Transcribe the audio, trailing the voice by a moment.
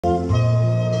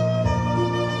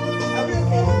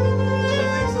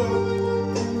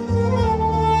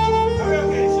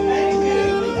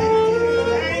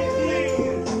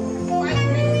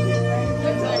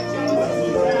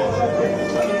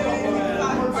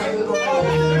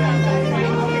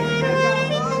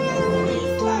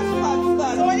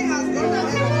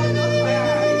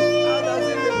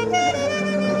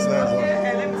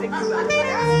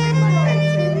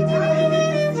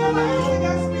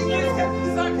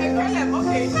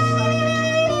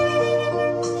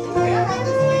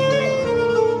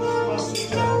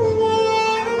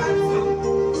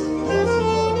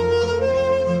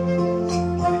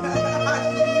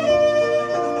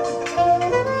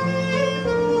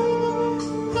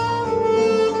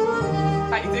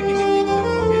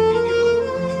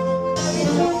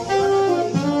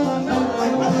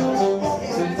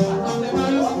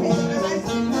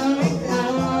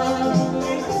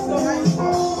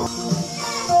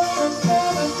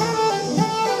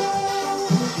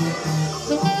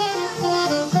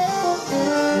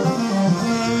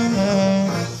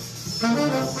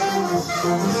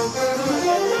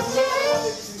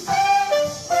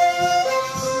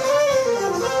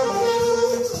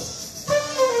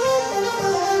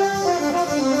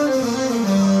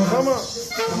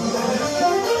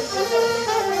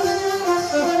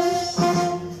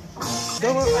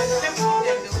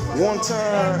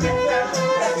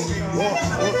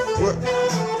What?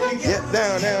 Get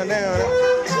down. Get down.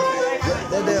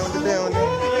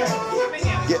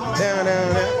 Get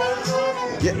down.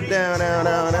 Get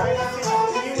down.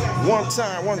 One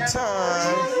time.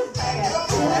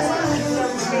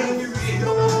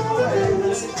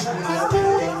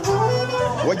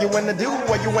 What you wanna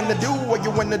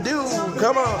do?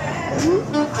 Come on.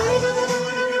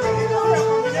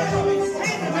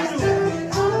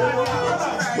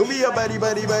 Move your buddy.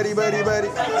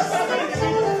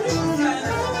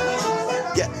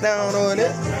 Get down on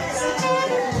it.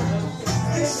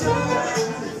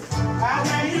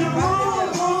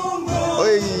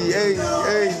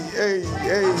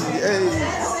 Hey.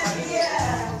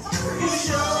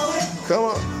 Come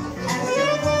on.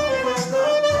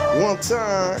 One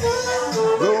time.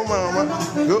 Go mama.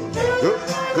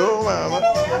 Go mama.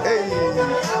 Hey.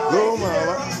 Go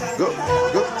mama.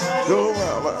 Go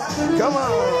mama. Come on.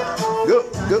 Go.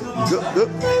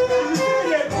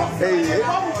 Hey.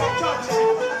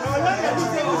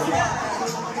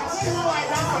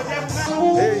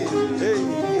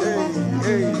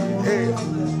 Hey.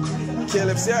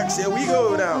 Calebsax, here we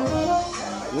go now.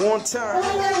 One time.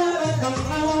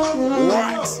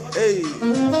 Right. Hey.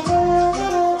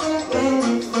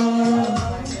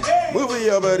 Move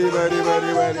your body.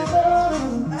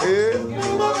 Hey.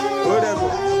 Whatever.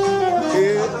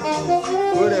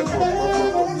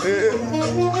 Hey.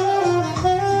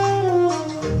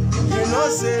 You know,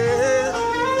 say,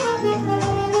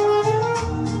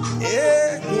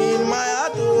 in my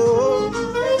heart.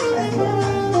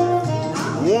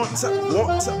 One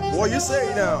time. What you say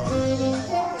now?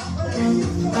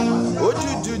 What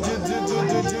you do?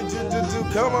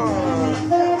 Come on.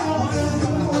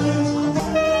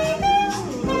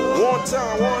 One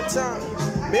time.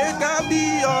 Make I be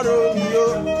your own.